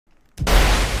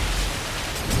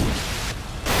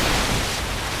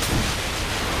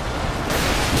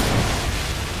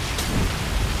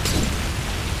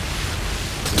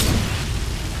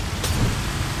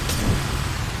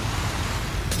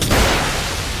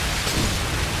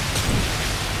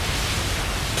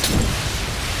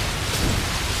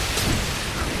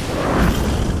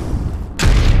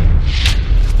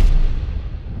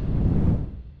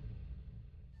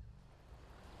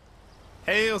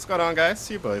Hey, what's going on,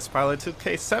 guys? Your boy is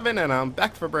Pilot2K7 and I'm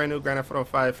back for a brand new Grand Theft Auto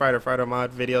 5 Firefighter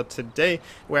mod video. Today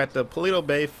we're at the Paleto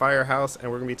Bay Firehouse and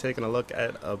we're going to be taking a look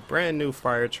at a brand new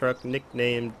fire truck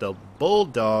nicknamed the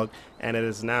Bulldog, and it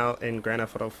is now in Grand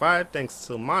Theft Auto 5 thanks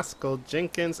to Moscow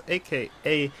Jenkins,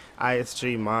 aka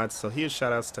ISG Mods. So huge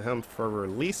shout outs to him for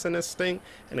releasing this thing,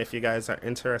 and if you guys are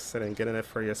interested in getting it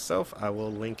for yourself, I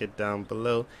will link it down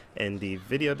below in the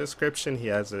video description. He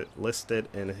has it listed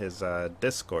in his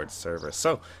Discord server.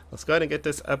 So let's go ahead and get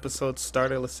this episode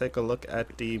started. Let's take a look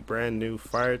at the brand new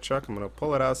fire truck. I'm going to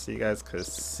pull it out so you guys could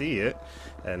see it,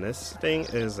 and this thing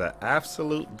is an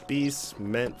absolute beast,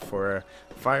 meant for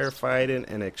firefighting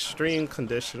in extreme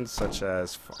conditions such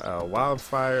as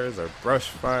wildfires or brush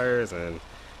fires. And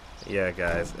yeah,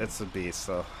 guys, it's a beast.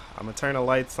 So I'm gonna turn the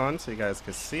lights on so you guys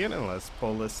can see it, and let's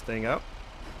pull this thing up.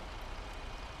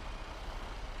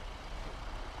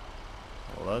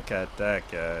 Look at that,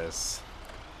 guys.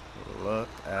 Look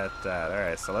at that.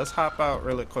 Alright, so let's hop out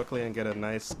really quickly and get a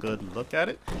nice good look at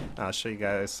it. I'll show you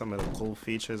guys some of the cool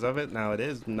features of it. Now, it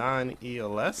is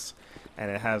non-ELS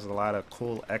and it has a lot of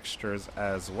cool extras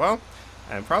as well.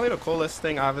 And probably the coolest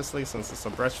thing, obviously, since it's a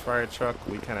brush fire truck,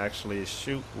 we can actually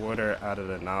shoot water out of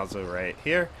the nozzle right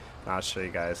here. And I'll show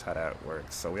you guys how that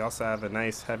works. So we also have a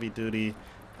nice heavy duty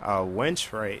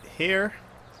winch right here.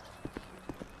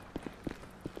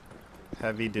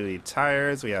 Heavy duty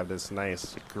tires. We have this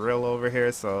nice grill over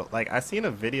here. So like, I seen a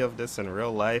video of this in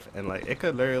real life, and like it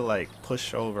could literally like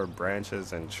push over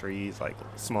branches and trees, like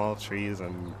small trees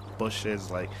and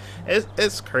bushes. Like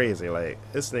it's crazy. Like,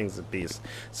 this thing's a beast.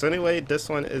 So anyway, this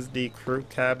one is the crew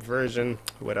cab version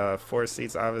with 4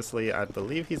 seats. Obviously, I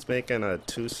believe he's making a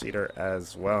 2-seater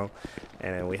as well.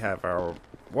 And then we have our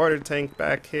water tank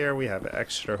back here. We have an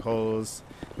extra hose.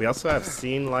 We also have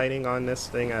scene lighting on this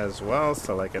thing as well.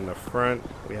 So like in the front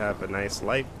we have a nice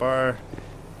light bar.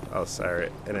 Oh, sorry.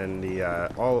 And then the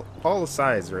all the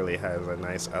sides really has a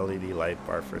nice LED light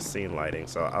bar for scene lighting.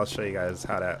 So I'll show you guys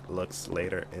how that looks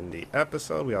later in the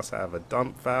episode. We also have a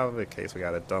dump valve in case we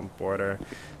got to dump water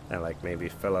and like maybe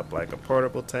fill up like a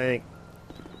portable tank.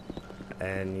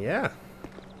 And yeah,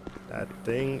 that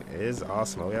thing is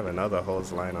awesome. We have another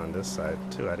hose line on this side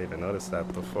too. I didn't even notice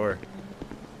that before.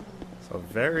 So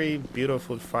very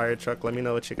beautiful fire truck. Let me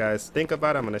know what you guys think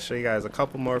about it. I'm going to show you guys a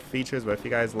couple more features, but if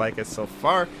you guys like it so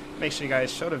far, make sure you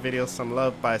guys show the video some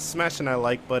love by smashing that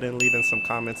like button, leaving some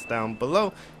comments down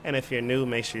below, and if you're new,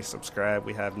 make sure you subscribe.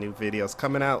 We have new videos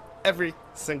coming out every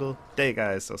single day,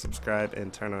 guys, so subscribe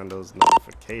and turn on those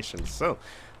notifications. So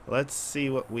let's see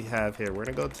what we have here. We're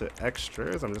going to go to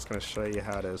extras. I'm just going to show you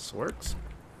how this works.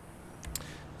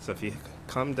 So if you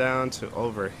come down to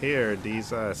over here,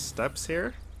 these steps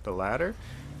here, the ladder,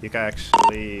 you can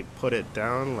actually put it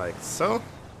down like so,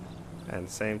 and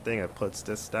same thing, it puts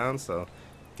this down, so it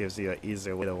gives you an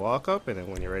easier way to walk up. And then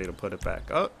when you're ready to put it back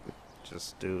up,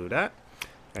 just do that.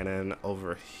 And then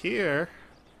over here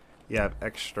you have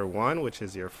extra 1, which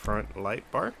is your front light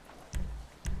bar.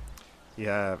 You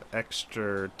have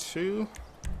extra 2,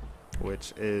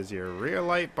 which is your rear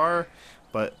light bar,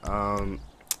 but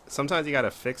sometimes you gotta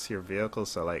fix your vehicle,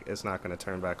 so like it's not gonna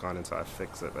turn back on until I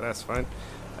fix it, but that's fine.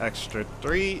 Extra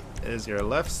 3 is your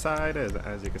left side,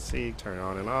 as you can see, turn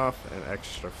on and off, and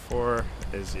extra 4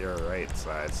 is your right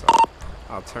side. So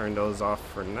I'll turn those off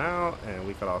for now, and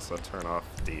we could also turn off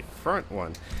the front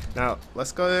one. Now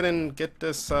let's go ahead and get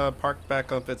this parked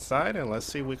back up inside, and let's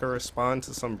see if we can respond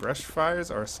to some brush fires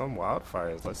or some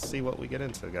wildfires. Let's see what we get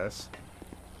into, guys.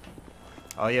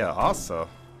 Oh yeah, also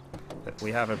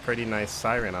we have a pretty nice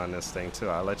siren on this thing too.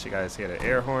 I'll let you guys hear the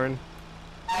air horn.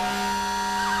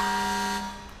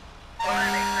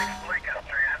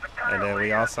 And then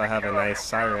we also have a nice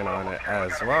siren on it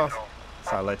as well.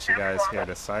 So I'll let you guys hear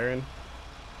the siren.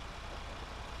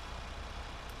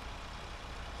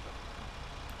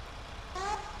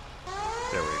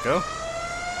 There we go.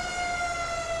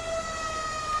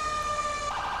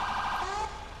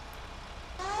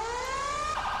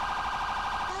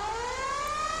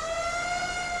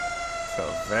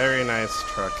 So very nice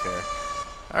truck here.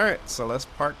 Alright, so let's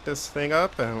park this thing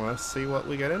up and let's see what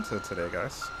we get into today,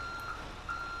 guys.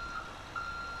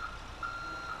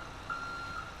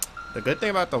 The good thing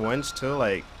about the winch too,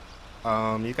 like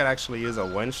you could actually use a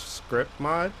winch script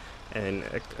mod, and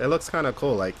it looks kind of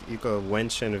cool. Like you could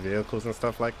winch in vehicles and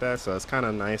stuff like that, so it's kind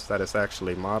of nice that it's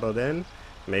actually modeled in.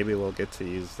 Maybe we'll get to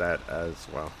use that as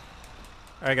well.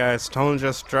 Alright guys, tone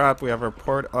just dropped. We have a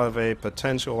report of a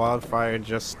potential wildfire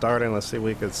just starting. Let's see if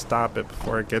we can stop it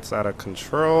before it gets out of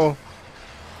control.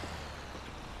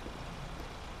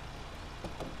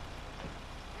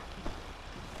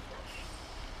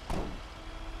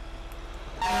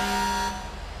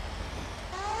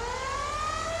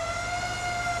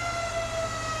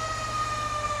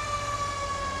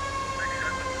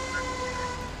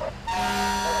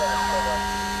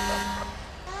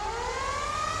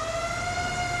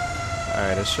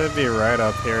 It should be right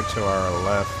up here to our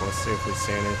left. Let's see if we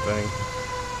see anything.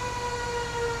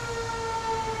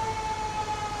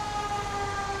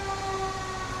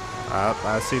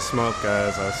 I see smoke,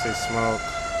 guys. I see smoke.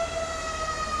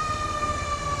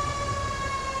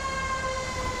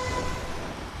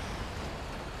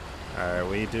 Alright,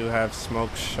 we do have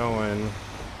smoke showing.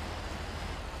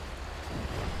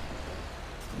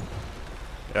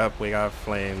 Yep, we got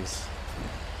flames.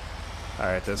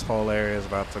 Alright, this whole area is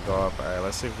about to go up. Alright,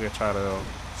 let's see if we can try to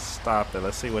stop it.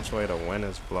 Let's see which way the wind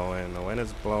is blowing. The wind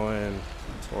is blowing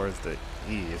towards the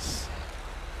east.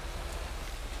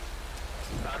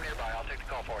 I'm nearby. I'll take the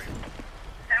call for you.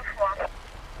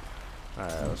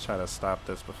 Alright, let's try to stop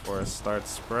this before it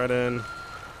starts spreading.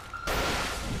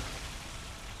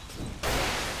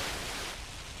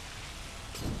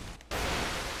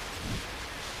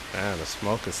 Man, the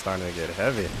smoke is starting to get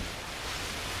heavy.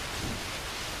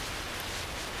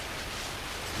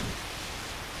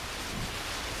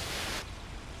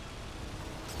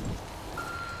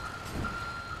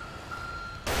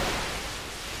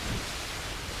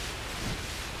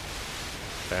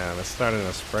 Damn, it's starting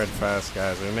to spread fast,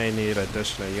 guys. We may need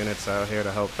additional units out here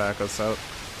to help back us out.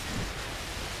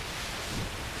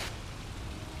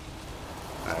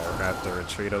 Alright, we're gonna have to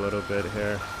retreat a little bit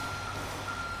here.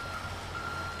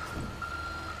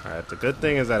 Alright, the good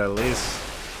thing is that at least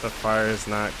the fire is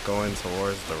not going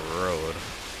towards the road.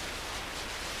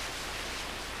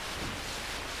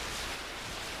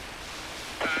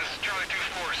 This is Charlie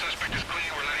 2-4. Suspect is clean.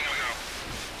 We're letting him go.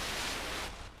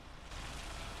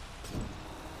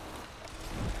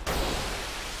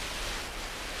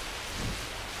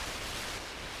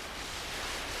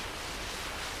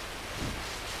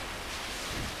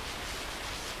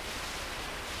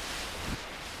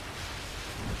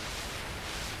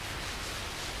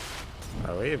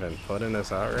 Are we even putting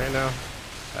this out right now?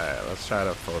 Alright, let's try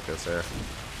to focus here.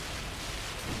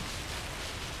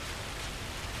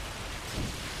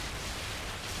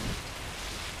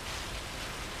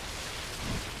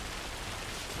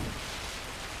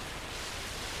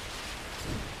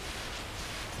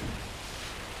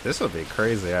 This would be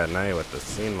crazy at night with the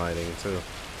scene lighting too.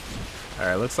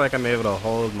 Alright, looks like I'm able to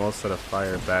hold most of the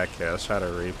fire back here. Let's try to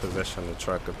reposition the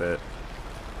truck a bit.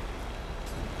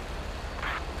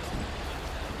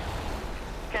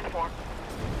 10-4. Alright,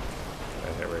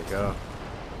 here we go.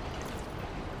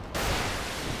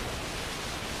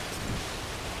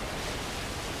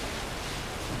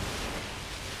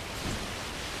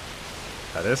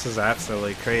 Now, this is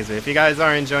absolutely crazy. If you guys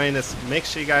are enjoying this, make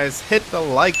sure you guys hit the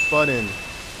like button.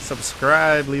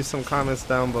 Subscribe, leave some comments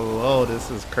down below. This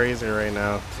is crazy right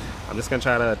now. I'm just gonna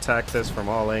try to attack this from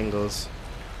all angles.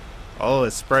 Oh,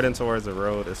 it's spreading towards the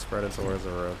road. It's spreading towards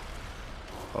the road.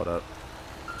 Hold up.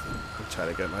 I'm trying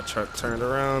to get my truck turned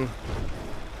around.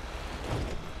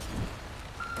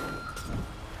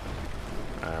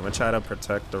 Alright, I'm gonna try to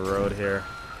protect the road here.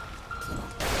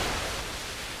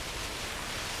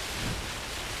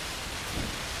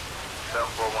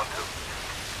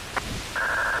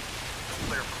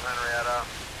 Clear from Henrietta.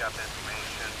 Got the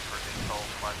information for the toll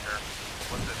collector.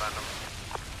 What's the venom?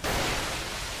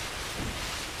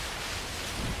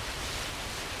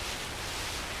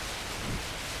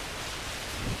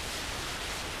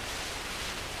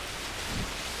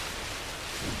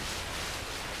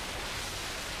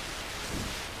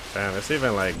 Damn, it's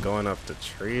even like going up the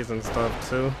trees and stuff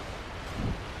too.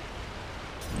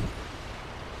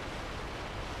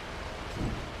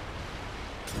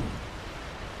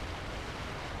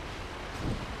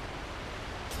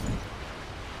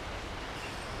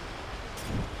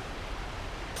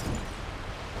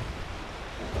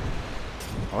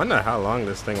 I wonder how long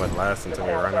this thing would last until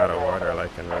we run out of water,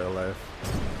 like in real life.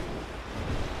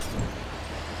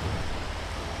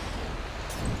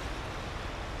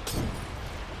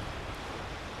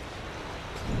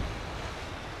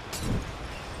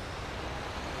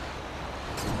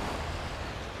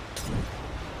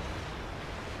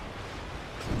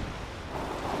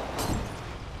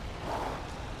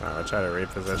 I'll try to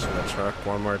reposition the truck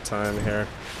one more time here.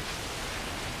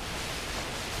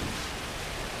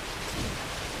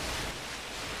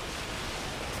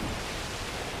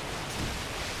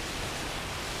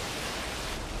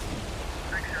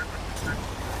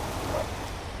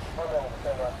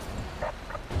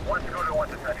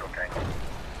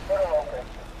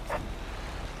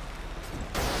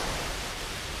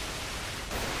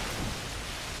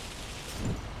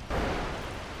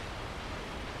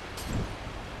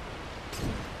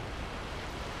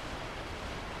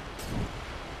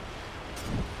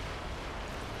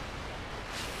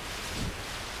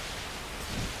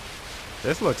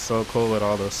 This looks so cool with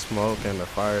all the smoke and the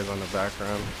fires on the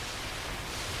background.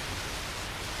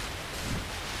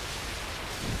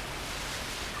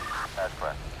 That's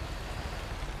correct.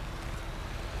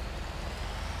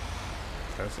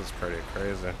 This is pretty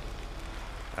crazy.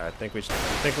 I think we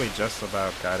just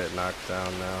about got it knocked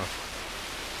down now.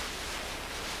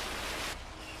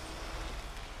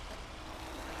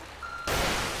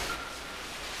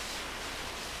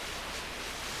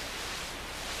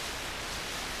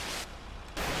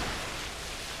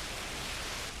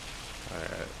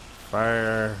 Alright,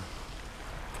 fire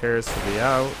appears to be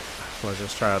out. Let's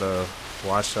just try to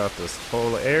wash out this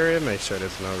whole area, make sure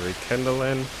there's no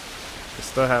rekindling. We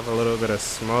still have a little bit of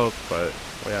smoke, but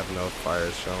we have no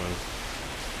fires showing.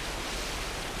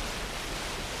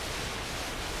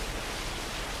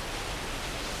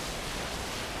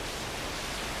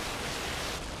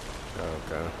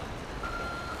 Okay.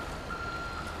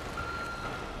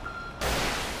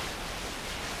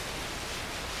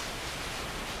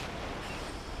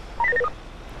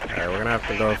 Alright, we're gonna have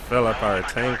to go fill up our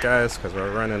tank, guys, because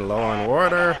we're running low on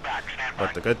water.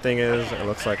 But the good thing is, it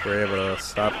looks like we're able to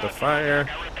stop the fire.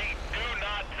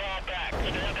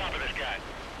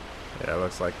 Yeah, it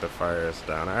looks like the fire is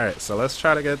down. Alright, so let's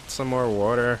try to get some more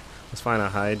water. Let's find a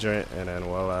hydrant, and then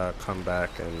we'll come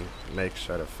back and make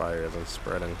sure the fire isn't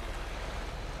spreading.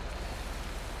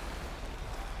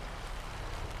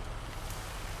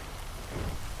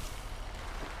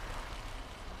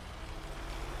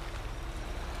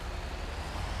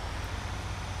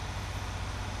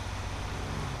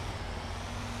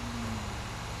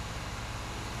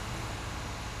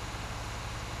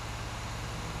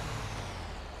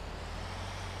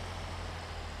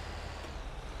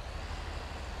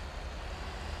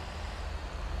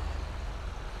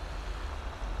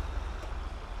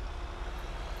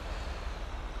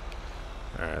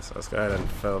 Alright, so let's go ahead and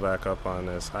fill back up on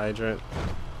this hydrant.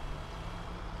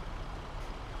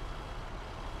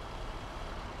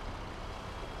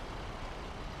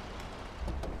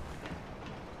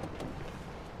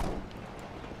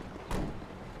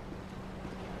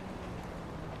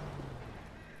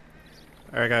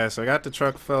 Alright guys, so we got the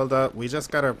truck filled up. We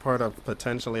just got a report of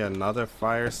potentially another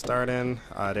fire starting.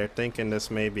 They're thinking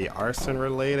this may be arson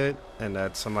related and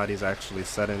that somebody's actually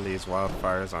setting these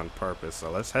wildfires on purpose. So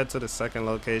let's head to the second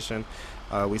location.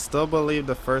 We still believe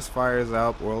the first fire is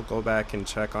out. We'll go back and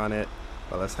check on it.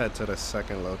 But let's head to the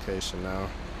second location now.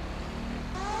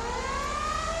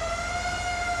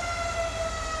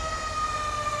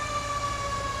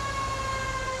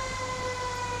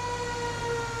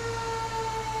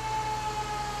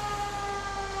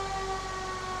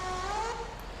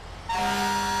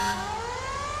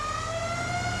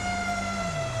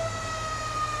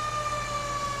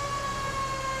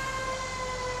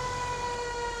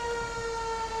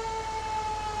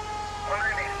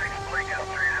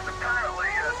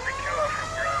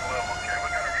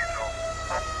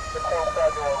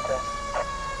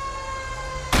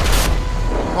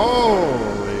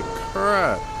 Holy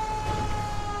crap.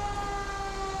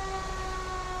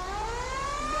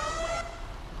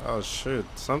 Oh shoot,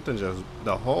 something just,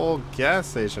 the whole gas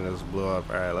station just blew up.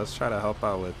 Alright, let's try to help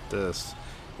out with this.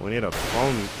 We need a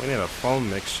foam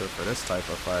mixture for this type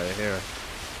of fire here.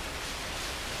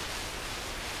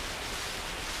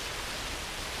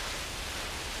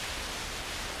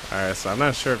 Alright, so I'm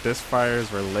not sure if this fire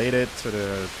is related to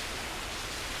the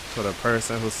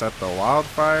person who set the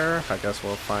wildfire. I guess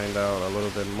we'll find out a little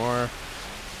bit more.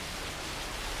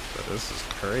 But this is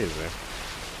crazy.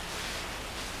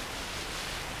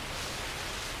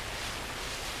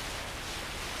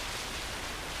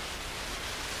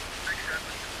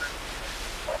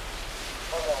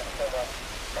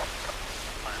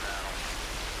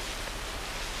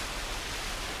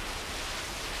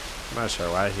 I'm not sure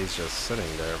why he's just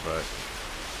sitting there, but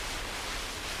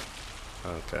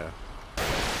okay.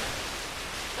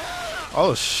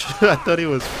 Oh shit, I thought he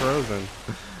was frozen.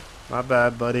 My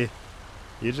bad, buddy.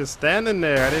 You just standing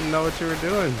there. I didn't know what you were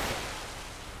doing.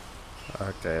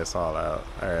 Okay, it's all out.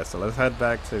 Alright, so let's head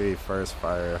back to the first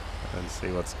fire and see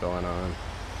what's going on.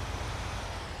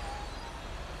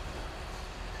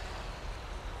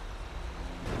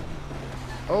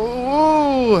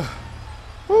 Oh!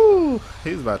 Woo!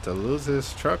 He's about to lose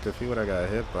his truck if he would have got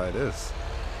hit by this.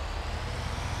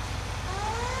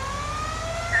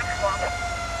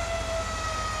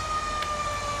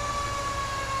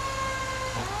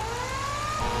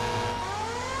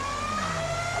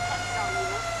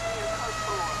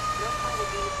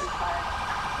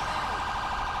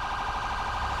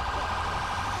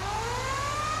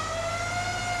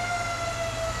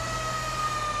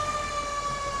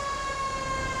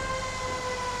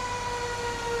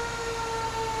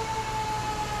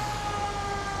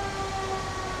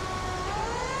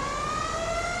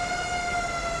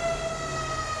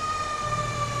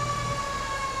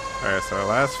 Alright, so our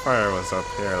last fire was up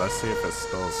here. Let's see if it's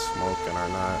still smoking or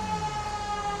not.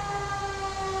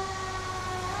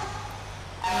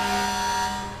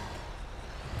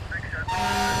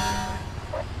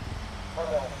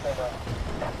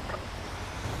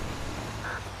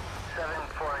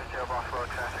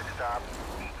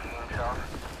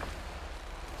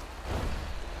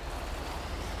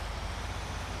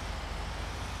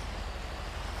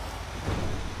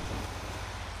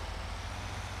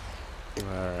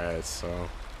 Alright, so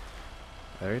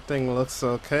everything looks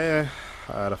okay.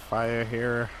 The fire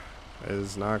here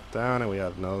is knocked down and we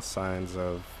have no signs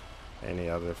of any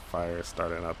other fire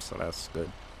starting up, so that's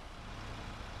good.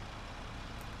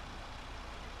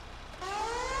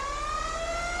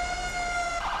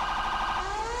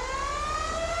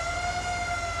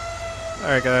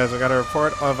 Alright guys, we got a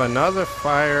report of another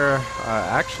fire.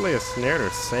 Actually it's near the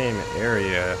same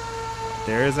area.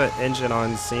 There is an engine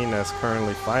on scene that's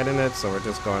currently fighting it, so we're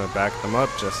just going to back them up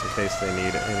just in case they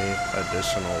need any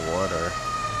additional water.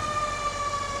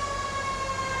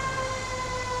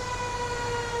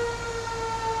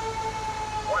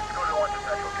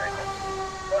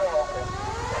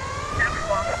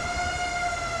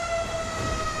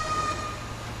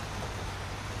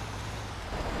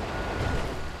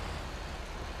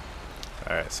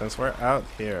 Alright, since we're out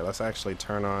here, let's actually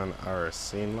turn on our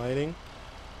scene lighting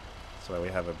so that we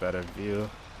have a better view.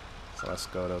 So let's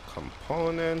go to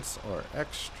components or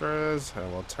extras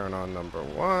and we'll turn on number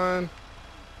 1.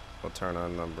 We'll turn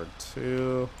on number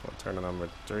 2. We'll turn on number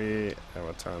 3 and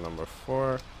we'll turn on number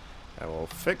 4 and we'll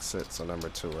fix it so number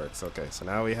 2 works. Okay, so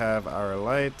now we have our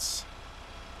lights.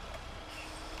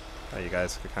 Now you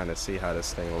guys can kind of see how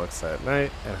this thing looks at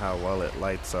night and how well it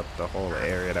lights up the whole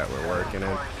area that we're working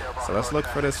in. So let's look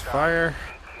for this fire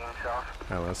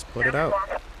and let's put it out.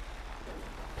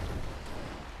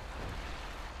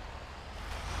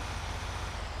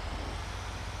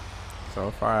 So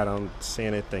far I don't see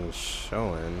anything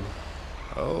showing.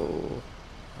 Oh,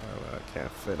 I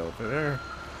can't fit over there.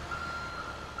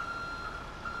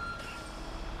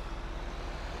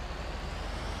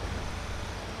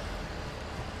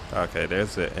 Okay,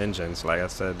 there's the engines. Like I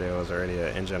said, there was already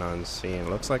an engine on scene.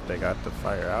 Looks like they got the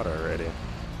fire out already.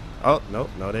 Oh, nope,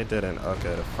 no they didn't.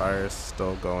 Okay, the fire is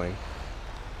still going.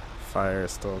 Fire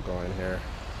is still going here.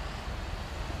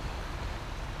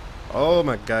 Oh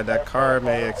my god, that car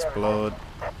may explode.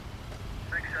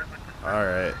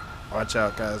 Alright, watch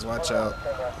out guys, watch out.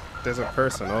 There's a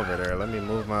person over there. Let me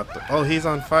move him out. Oh, he's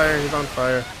on fire, he's on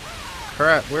fire.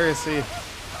 Crap, where is he?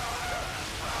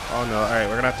 Oh no, alright,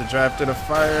 we're gonna have to drive to the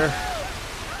fire.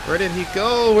 Where did he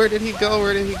go? Where did he go?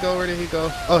 Where did he go? Where did he go?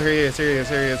 Oh, here he is, here he is,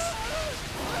 here he is.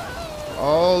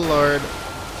 Oh lord.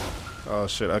 Oh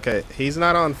shit, okay, he's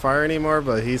not on fire anymore,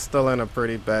 but he's still in a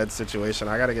pretty bad situation.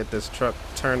 I gotta get this truck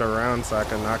turned around so I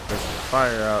can knock this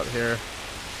fire out here.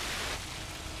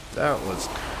 That was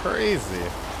crazy.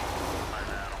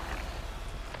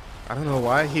 I don't know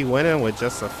why he went in with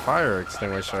just a fire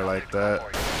extinguisher like that.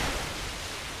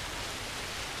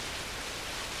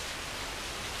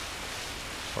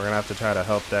 We're gonna have to try to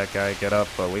help that guy get up,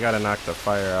 but we gotta knock the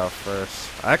fire out first.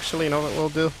 Actually, you know what we'll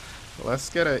do? Let's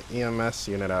get an EMS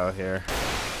unit out here.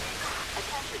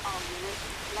 Attention all units.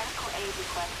 Medical aid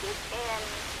requested in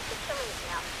the chilling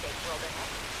State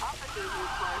wilderness. Officers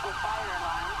report a fire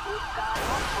alarm. We've got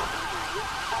multiple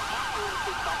injuries. Ambulance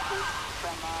requested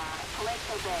from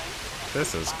Paleto Bay.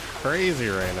 This is crazy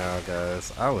right now,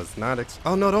 guys. I was not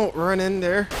oh no, don't run in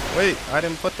there. Wait, I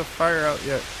didn't put the fire out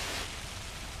yet.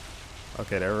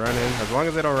 Okay, they're running. As long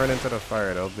as they don't run into the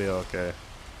fire, they'll be okay.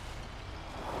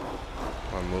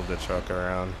 I'll move the truck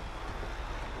around.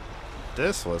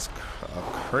 This was a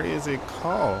crazy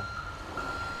call.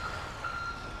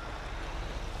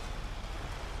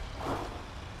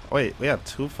 Wait, we have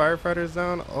 2 firefighters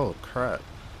down? Oh crap.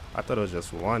 I thought it was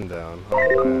just 1 down.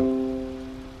 Oh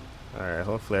man. Alright,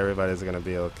 hopefully everybody's gonna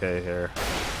be okay here.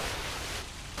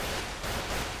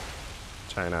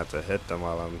 Try not to hit them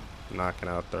while I'm knocking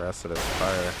out the rest of this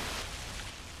fire.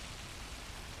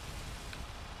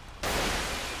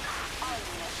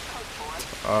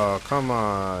 Oh, come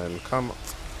on. Come on.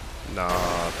 No,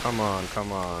 come on,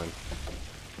 come on.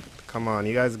 Come on,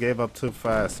 you guys gave up too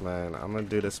fast, man. I'm gonna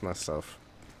do this myself.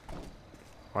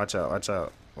 Watch out, watch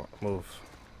out. Move.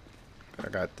 I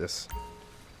got this.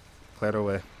 Clear the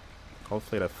way.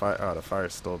 Hopefully the fire, oh, the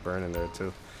fire's still burning there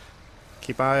too.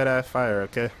 Keep an eye on that fire,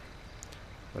 okay?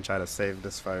 I'm gonna try to save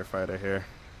this firefighter here.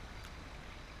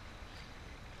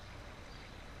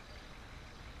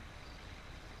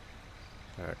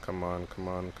 Alright, come on, come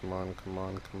on, come on, come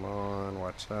on, come on.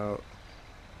 Watch out.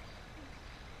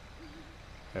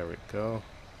 There we go.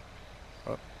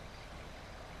 Oh.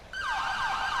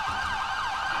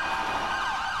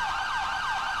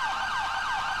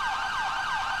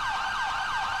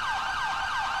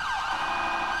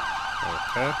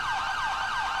 Okay.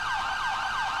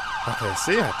 Okay,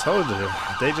 see, I told you.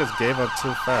 They just gave up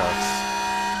too fast.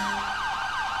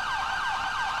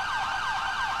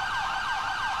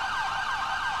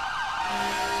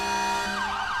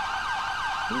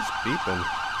 Who's beeping?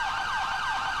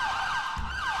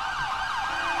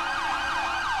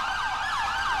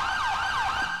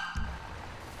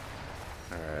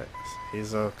 Alright,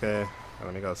 he's okay.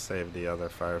 Let me go save the other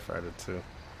firefighter too.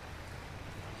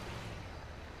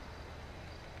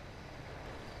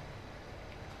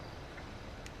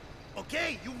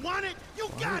 Okay, you want it? You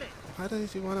got it! Why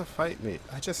did you want to fight me?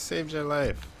 I just saved your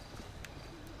life.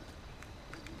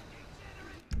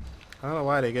 I don't know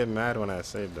why they get mad when I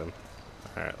saved them.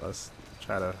 Alright, let's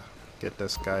try to get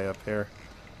this guy up here.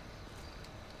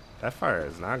 That fire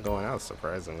is not going out,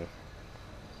 surprisingly.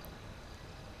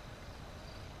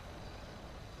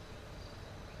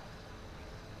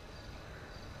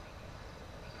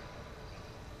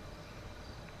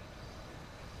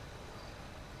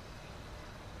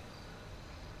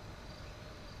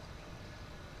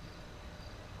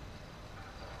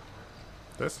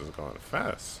 This is going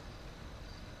fast.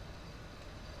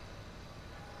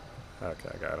 Okay,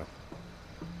 I got him.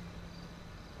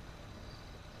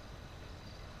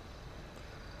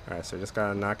 Alright, so just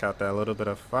gotta knock out that little bit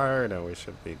of fire, then we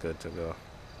should be good to go.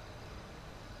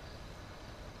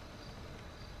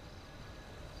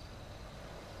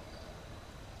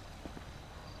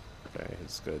 Okay,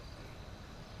 he's good.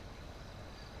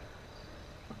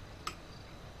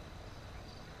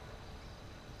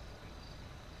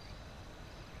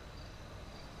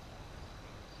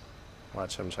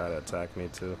 Watch him try to attack me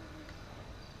too.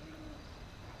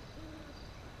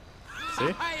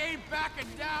 See? I ain't backing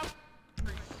down.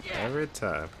 Every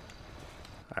time.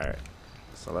 Alright.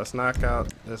 So let's knock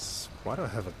out this. Why do I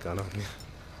have a gun on me?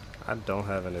 I don't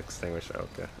have an extinguisher.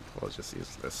 Okay. We'll just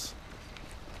use this.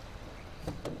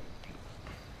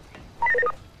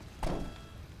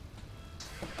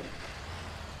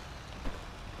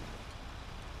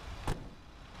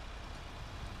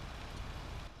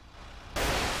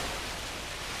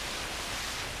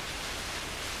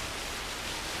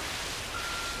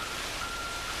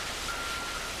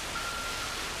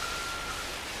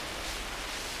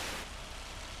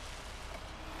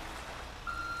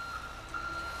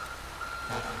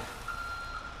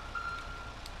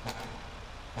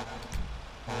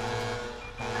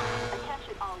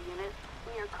 Attention all units.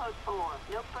 We are code 4.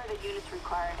 No further units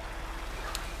required.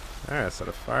 Alright, so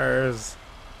the fire's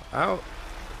out.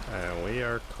 And we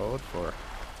are code 4.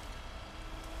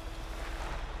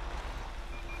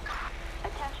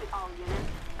 Attention all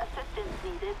units. Assistance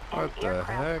needed. What An the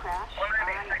aircraft heck? crash on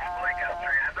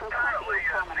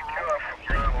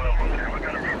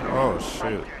Oh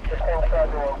shoot.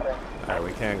 Alright,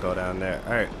 we can't go down there.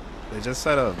 Alright, they just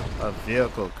said a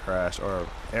vehicle crash or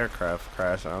aircraft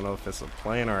crash. I don't know if it's a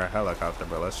plane or a helicopter,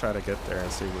 but let's try to get there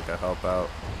and see if we can help out.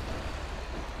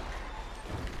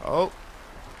 Oh.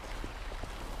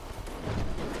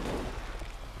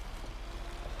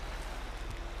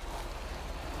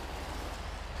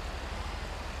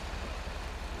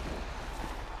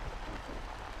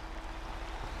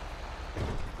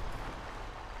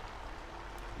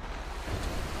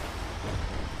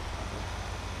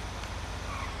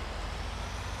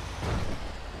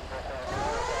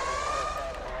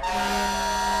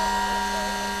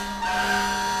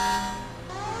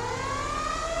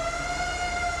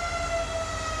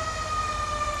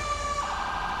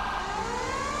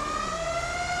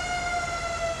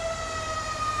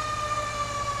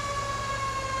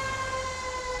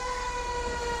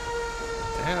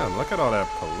 Damn, look at all that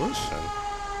pollution.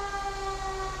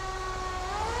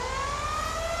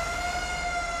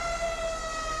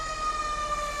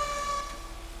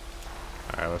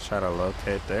 Alright, let's try to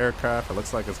locate the aircraft. It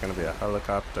looks like it's going to be a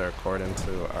helicopter according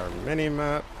to our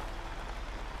mini-map.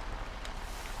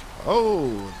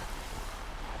 Oh!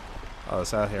 Oh,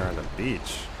 it's out here on the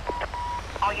beach.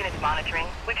 All units monitoring.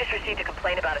 We just received a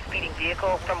complaint about a speeding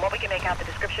vehicle. From what we can make out, the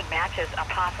description matches a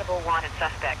possible wanted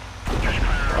suspect.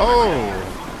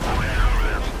 Oh!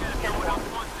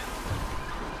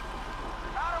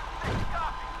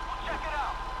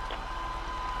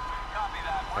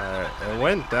 It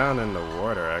went down in the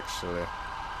water, actually.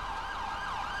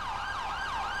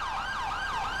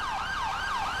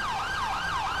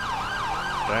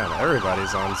 Damn,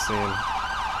 everybody's on scene.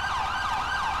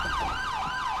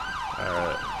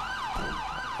 Alright.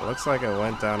 It looks like it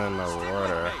went down in the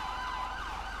water.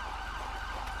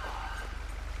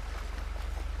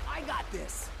 I got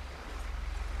this.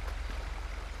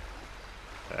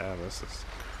 Damn, this is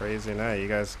crazy night. You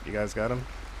guys got him?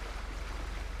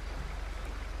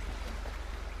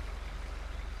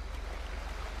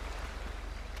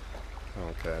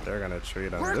 Okay, they're gonna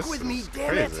treat him. Work This with is me,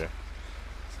 damn it. crazy.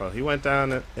 So he went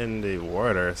down in the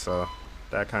water, so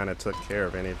that kind of took care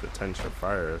of any potential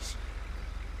fires.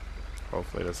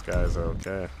 Hopefully this guy's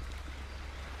okay.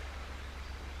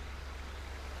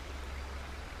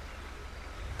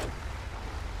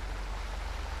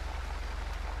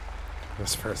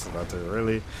 This person's about to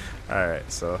really...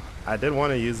 Alright, so I did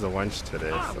want to use the winch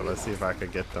today, so let's see if I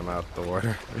could get them out the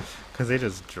water. Because they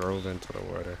just drove into the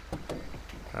water.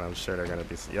 And I'm sure they're going to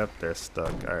be... Yep, they're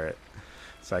stuck. Alright.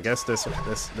 So I guess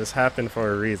this happened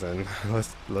for a reason.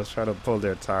 Let's try to pull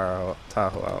their Tahoe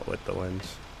out with the winch.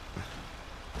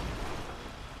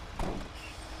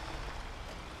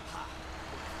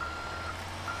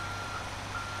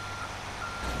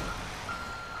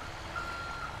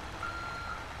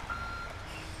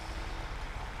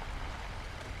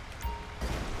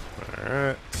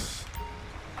 Alright.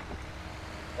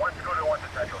 1 Scooter, 1 to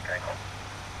Central Tango.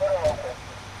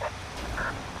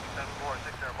 7-4,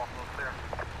 6 there, Buffalo clear.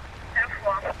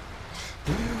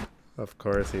 Of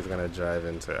course he's gonna drive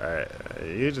into... Alright,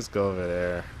 you just go over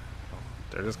there.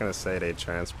 They're just gonna say they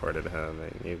transported him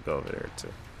and you go over there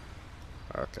too.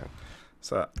 Okay.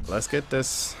 So let's get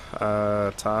this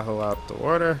Tahoe out the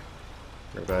water.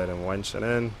 We'll go ahead and winch it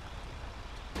in.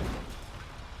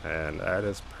 And that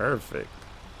is perfect.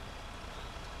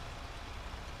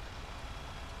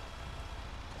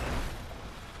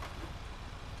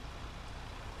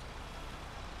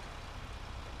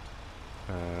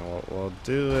 What we'll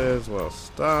do is we'll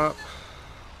stop.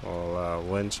 We'll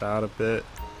winch out a bit.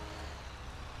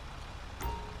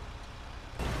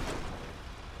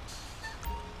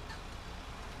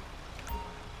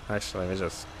 Actually, let me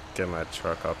just get my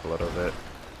truck up a little bit.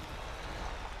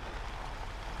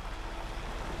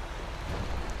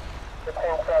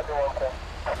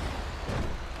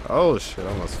 Oh shit, I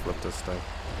almost flipped this thing.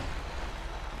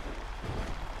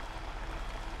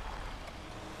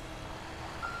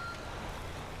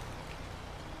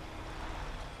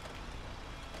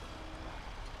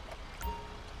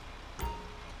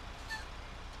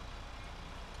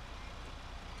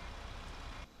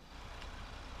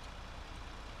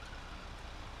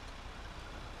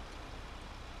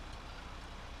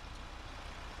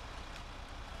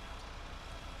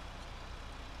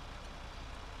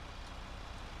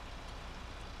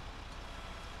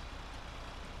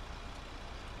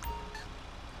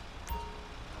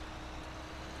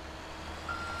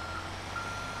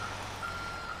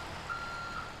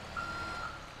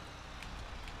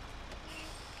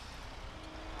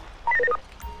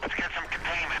 Let's get some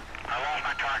containment. I lost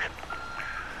my target.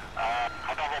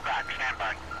 I'll double back. Stand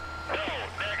by. No,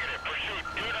 negative. Pursuit.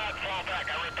 Do not fall back.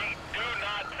 I repeat, do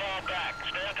not fall back.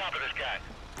 Stay on top of this guy.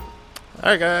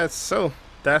 Alright guys, so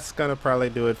that's gonna probably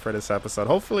do it for this episode.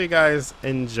 Hopefully you guys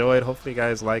enjoyed. Hopefully you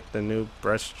guys liked the new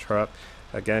brush truck.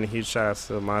 Again, huge shout out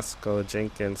to Moscow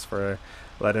Jenkins for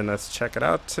letting us check it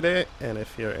out today. And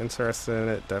if you're interested in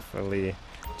it, definitely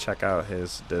check out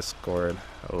his Discord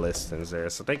listings there.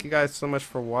 So thank you guys so much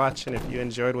for watching. If you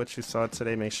enjoyed what you saw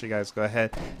today, make sure you guys go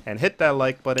ahead and hit that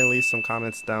like button, leave some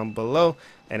comments down below.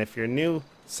 And if you're new,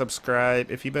 subscribe.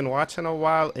 If you've been watching a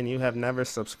while and you have never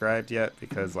subscribed yet,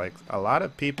 because like a lot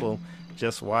of people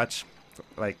just watch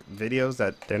like videos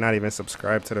that they're not even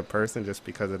subscribed to the person just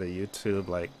because of the YouTube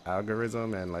like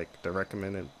algorithm and like the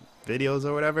recommended videos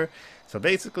or whatever. So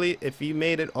basically, if you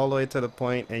made it all the way to the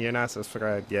point and you're not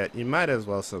subscribed yet, you might as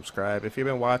well subscribe. If you've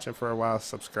been watching for a while,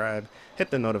 subscribe, hit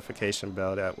the notification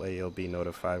bell. That way you'll be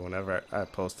notified whenever I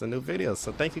post a new video.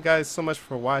 So thank you guys so much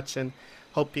for watching.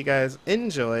 Hope you guys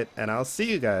enjoyed, and I'll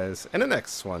see you guys in the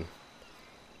next one.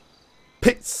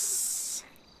 Peace.